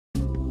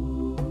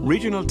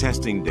Regional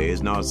Testing Day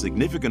is now a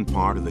significant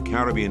part of the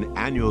Caribbean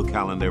annual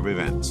calendar of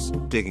events,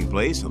 taking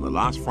place on the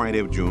last Friday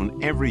of June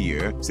every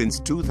year since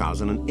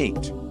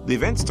 2008. The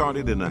event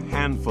started in a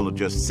handful of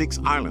just 6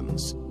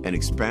 islands and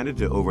expanded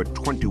to over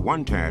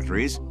 21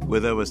 territories,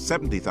 with over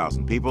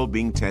 70,000 people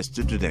being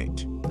tested to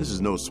date. This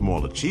is no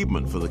small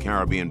achievement for the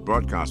Caribbean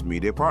Broadcast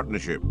Media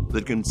Partnership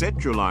that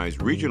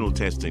conceptualized Regional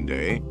Testing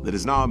Day, that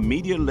is now a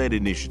media-led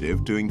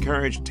initiative to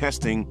encourage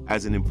testing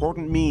as an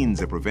important means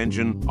of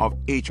prevention of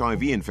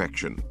HIV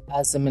infection.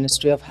 As the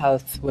Ministry of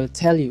Health will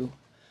tell you,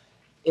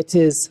 it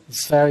is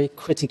very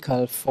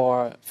critical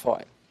for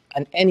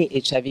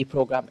any HIV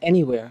program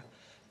anywhere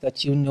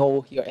that you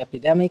know your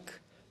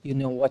epidemic, you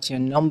know what your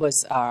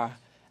numbers are,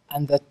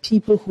 and that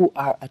people who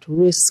are at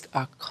risk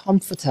are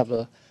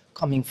comfortable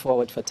coming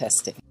forward for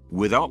testing.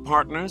 Without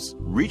partners,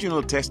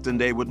 Regional Testing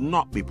Day would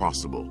not be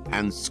possible,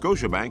 and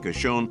Scotiabank has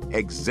shown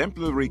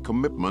exemplary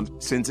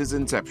commitment since its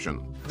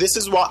inception. This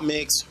is what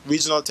makes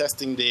Regional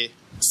Testing Day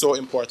so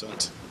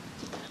important,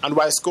 and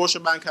why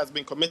Scotiabank has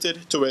been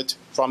committed to it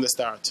from the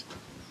start.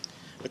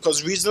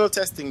 Because Regional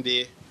Testing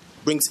Day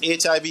brings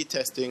HIV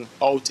testing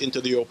out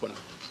into the open.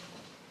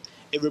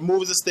 It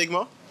removes the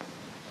stigma,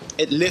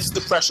 it lifts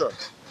the pressure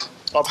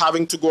of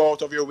having to go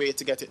out of your way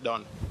to get it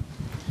done.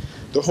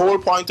 The whole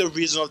point of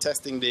Regional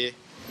Testing Day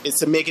is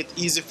to make it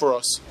easy for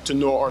us to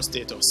know our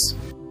status.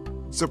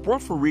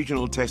 Support for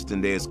Regional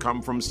Testing Day has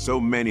come from so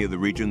many of the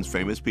region's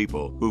famous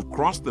people who've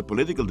crossed the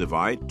political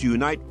divide to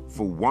unite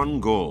for one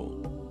goal.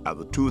 At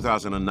the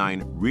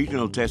 2009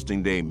 Regional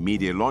Testing Day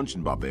media launch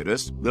in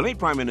Barbados, the late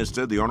Prime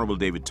Minister, the Honourable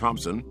David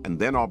Thompson, and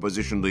then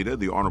Opposition Leader,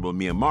 the Honourable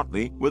Mia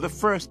Mottley, were the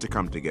first to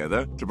come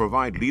together to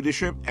provide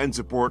leadership and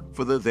support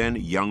for the then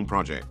young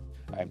project.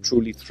 I'm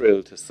truly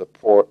thrilled to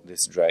support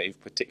this drive,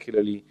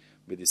 particularly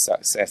with the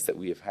success that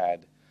we have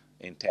had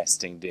in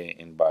Testing Day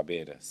in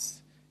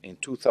Barbados. In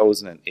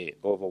 2008,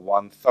 over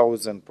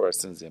 1,000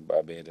 persons in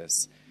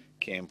Barbados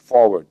came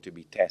forward to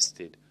be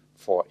tested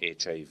for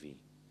HIV.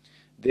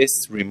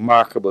 This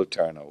remarkable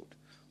turnout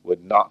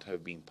would not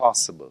have been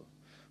possible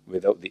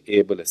without the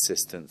able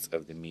assistance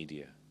of the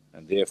media,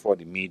 and therefore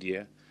the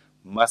media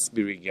must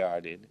be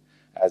regarded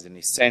as an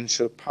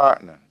essential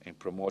partner in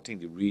promoting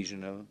the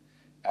regional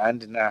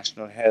and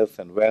national health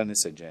and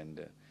wellness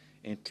agenda,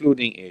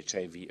 including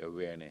HIV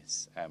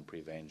awareness and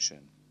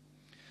prevention.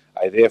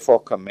 I therefore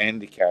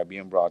commend the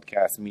Caribbean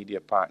Broadcast Media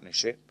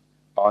Partnership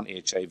on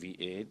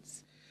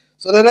HIV/AIDS.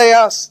 So that I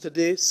ask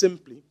today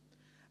simply,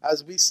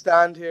 as we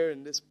stand here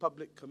in this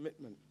public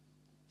commitment,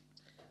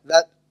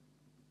 that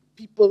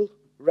people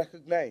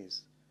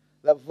recognize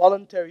that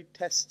voluntary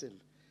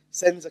testing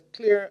sends a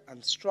clear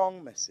and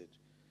strong message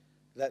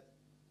that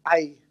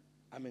I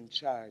am in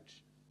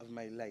charge of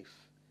my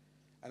life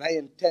and I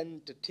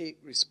intend to take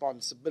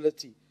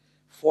responsibility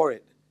for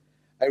it.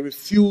 I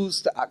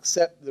refuse to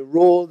accept the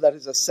role that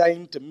is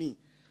assigned to me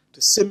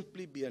to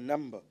simply be a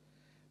number,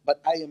 but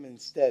I am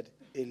instead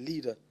a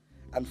leader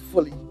and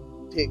fully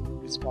take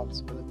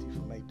responsibility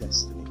for my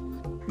destiny.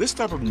 This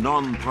type of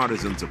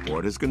non-partisan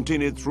support has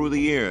continued through the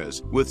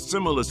years, with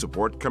similar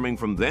support coming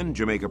from then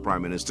Jamaica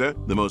Prime Minister,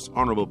 the Most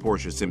Honourable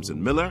Portia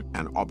Simpson Miller,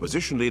 and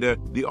Opposition Leader,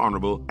 the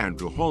Honourable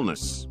Andrew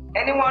Holness.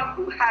 Anyone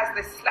who has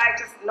the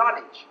slightest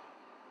knowledge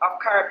of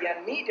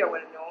Caribbean media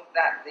will know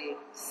that the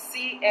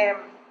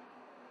CMP's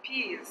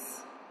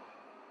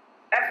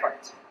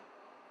effort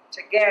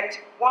to get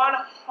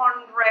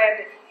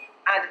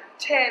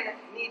 110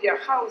 media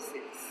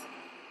houses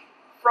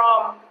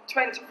from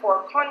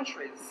 24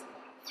 countries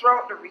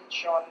throughout the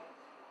region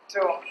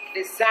to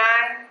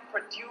design,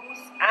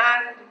 produce,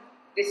 and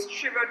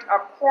distribute a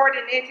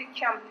coordinated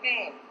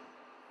campaign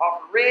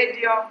of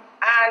radio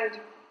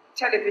and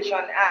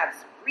television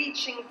ads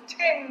reaching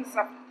tens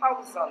of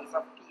thousands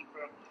of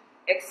people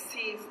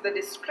exceeds the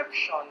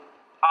description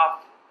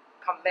of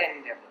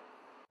commendable.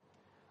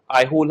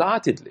 I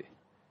wholeheartedly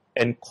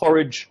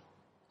encourage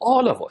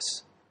all of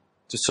us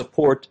to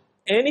support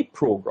any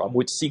program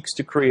which seeks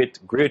to create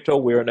greater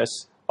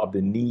awareness of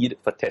the need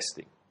for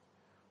testing.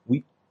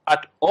 We,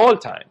 at all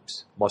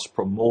times, must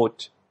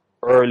promote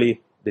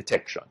early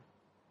detection.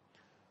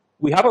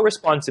 We have a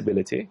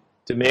responsibility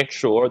to make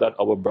sure that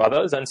our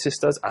brothers and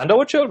sisters and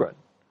our children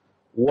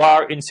who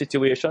are in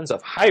situations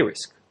of high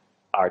risk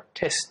are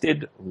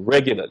tested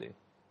regularly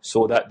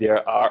so that they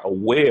are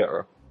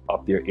aware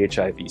of their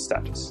HIV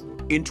status.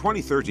 In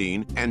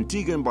 2013,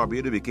 Antigua and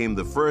Barbuda became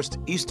the first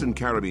Eastern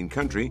Caribbean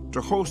country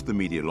to host the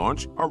media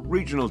launch of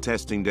Regional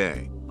Testing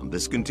Day. And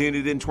this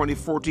continued in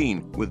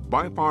 2014 with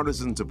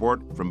bipartisan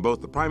support from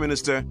both the Prime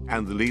Minister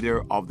and the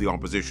Leader of the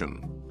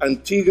Opposition.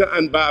 Antigua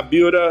and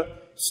Barbuda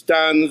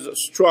stands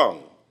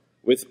strong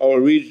with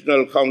our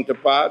regional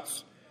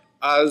counterparts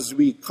as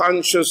we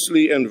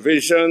consciously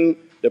envision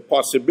the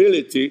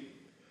possibility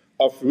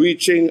of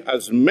reaching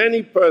as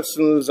many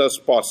persons as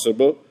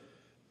possible,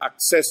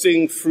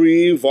 accessing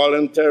free,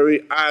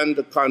 voluntary,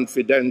 and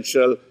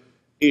confidential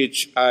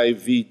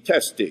HIV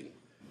testing.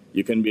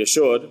 You can be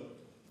assured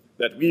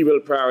that we will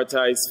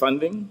prioritize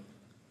funding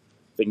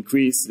to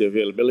increase the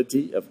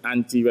availability of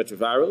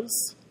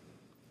antiretrovirals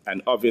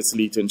and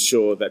obviously to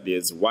ensure that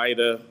there's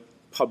wider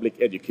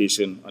public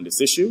education on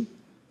this issue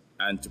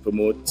and to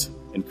promote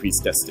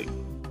increased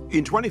testing.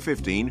 In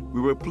 2015,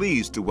 we were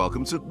pleased to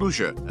welcome St.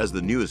 Lucia as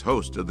the newest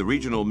host of the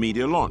regional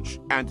media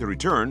launch and to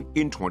return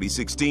in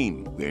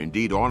 2016. We're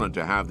indeed honored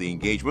to have the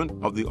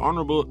engagement of the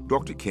Honorable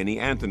Dr. Kenny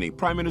Anthony,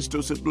 Prime Minister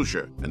of St.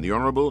 Lucia, and the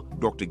Honorable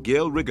Dr.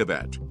 Gail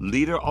Rigobert,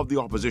 Leader of the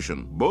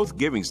Opposition, both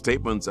giving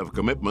statements of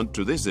commitment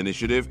to this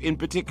initiative in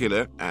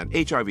particular and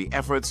HIV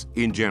efforts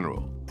in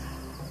general.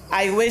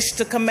 I wish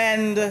to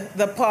commend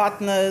the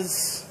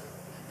partners,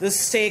 the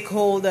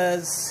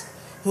stakeholders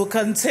who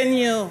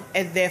continue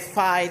in their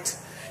fight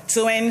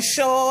to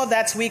ensure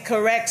that we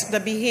correct the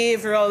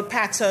behavioral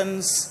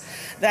patterns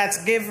that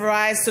give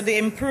rise to the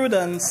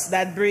imprudence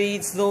that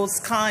breeds those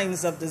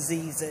kinds of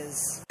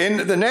diseases.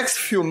 In the next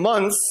few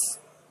months,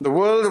 the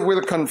world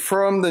will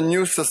confirm the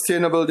new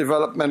Sustainable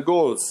Development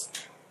Goals.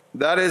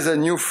 That is a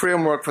new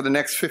framework for the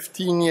next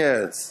 15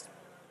 years.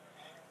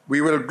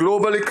 We will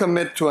globally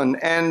commit to an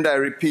end, I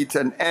repeat,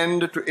 an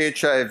end to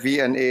HIV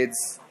and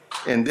AIDS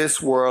in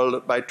this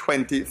world by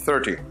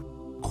 2030.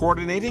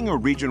 Coordinating a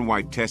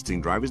region-wide testing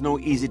drive is no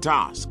easy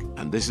task,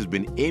 and this has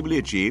been ably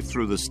achieved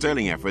through the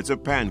sterling efforts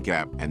of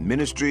PANCAP and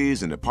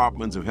ministries and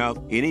departments of health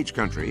in each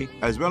country,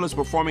 as well as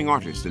performing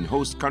artists in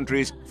host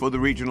countries for the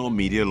regional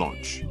media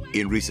launch.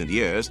 In recent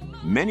years,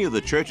 many of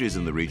the churches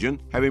in the region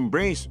have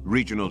embraced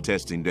Regional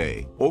Testing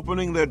Day,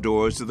 opening their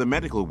doors to the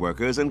medical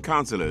workers and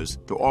counselors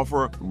to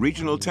offer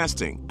regional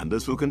testing, and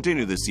this will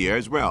continue this year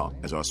as well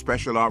as our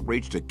special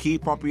outreach to key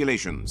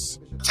populations.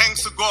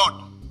 Thanks to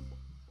God,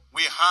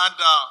 we had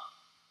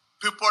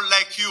people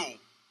like you,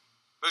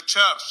 the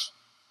church,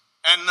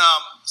 and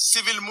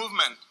civil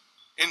movement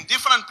in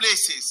different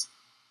places.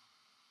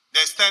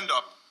 They stand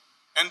up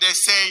and they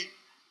say,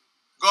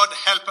 God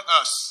help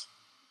us.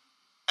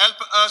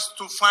 Help us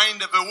to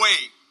find the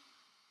way.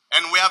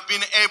 And we have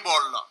been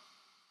able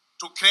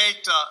to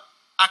create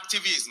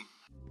activism.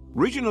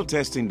 Regional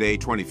Testing Day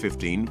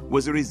 2015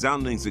 was a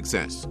resounding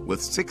success,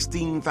 with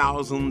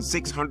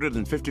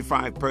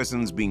 16,655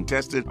 persons being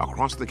tested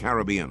across the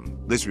Caribbean.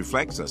 This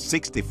reflects a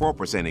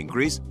 64%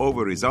 increase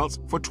over results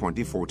for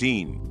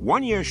 2014.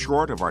 1 year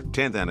short of our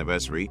 10th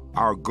anniversary,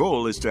 our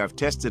goal is to have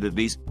tested at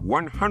least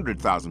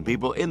 100,000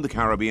 people in the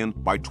Caribbean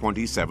by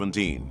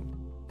 2017.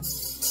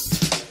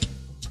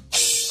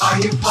 Are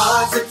you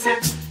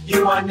positive?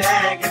 You are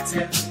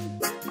negative.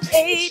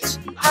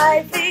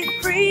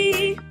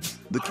 HIV-free.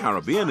 The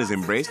Caribbean has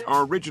embraced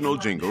our original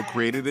jingle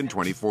created in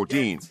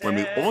 2014, when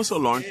we also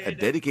launched a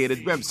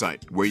dedicated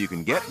website where you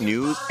can get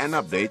news and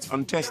updates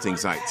on testing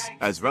sites,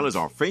 as well as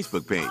our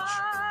Facebook page.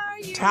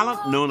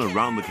 Talent known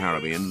around the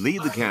Caribbean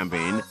lead the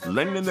campaign,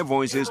 lending their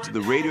voices to the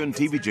radio and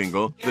TV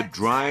jingle that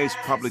drives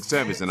public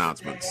service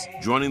announcements.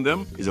 Joining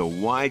them is a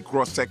wide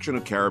cross-section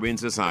of Caribbean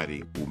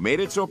society who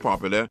made it so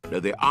popular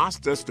that they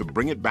asked us to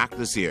bring it back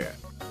this year.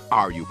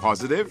 Are you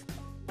positive?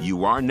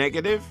 You are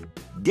negative?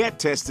 Get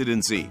tested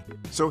and see.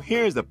 So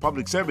here's the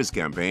public service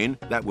campaign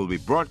that will be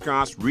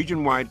broadcast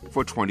region-wide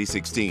for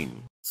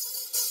 2016.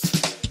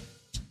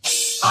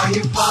 Are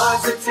you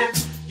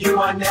positive? You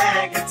are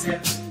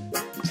negative.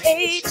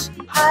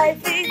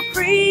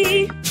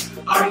 HIV-free.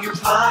 Are you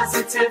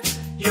positive?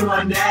 You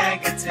are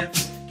negative.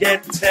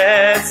 Get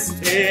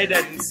tested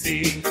and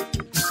see.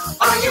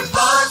 Are you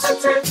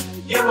positive?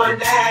 You are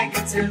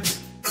negative.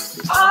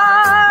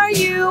 Are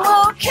you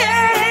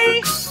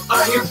okay?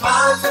 Are you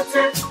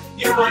positive?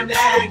 You are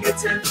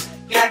negative.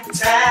 Get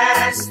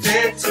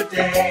tested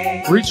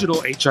today.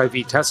 Regional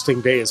HIV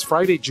Testing Day is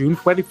Friday, June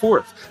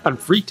 24th, and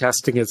free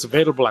testing is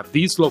available at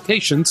these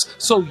locations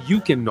so you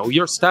can know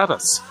your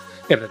status.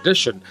 In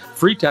addition,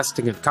 free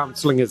testing and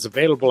counseling is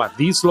available at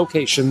these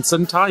locations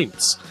and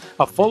times.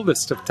 A full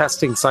list of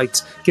testing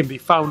sites can be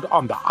found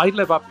on the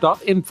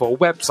ilivup.info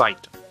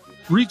website.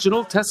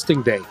 Regional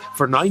Testing Day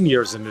for 9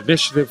 years, an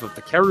initiative of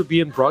the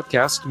Caribbean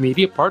Broadcast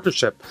Media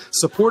Partnership,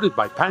 supported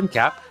by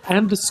PANCAP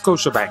and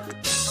Scotiabank.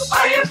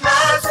 Are you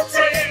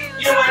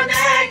positive? You are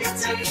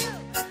negative.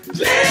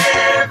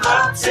 Live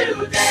up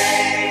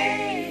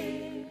today.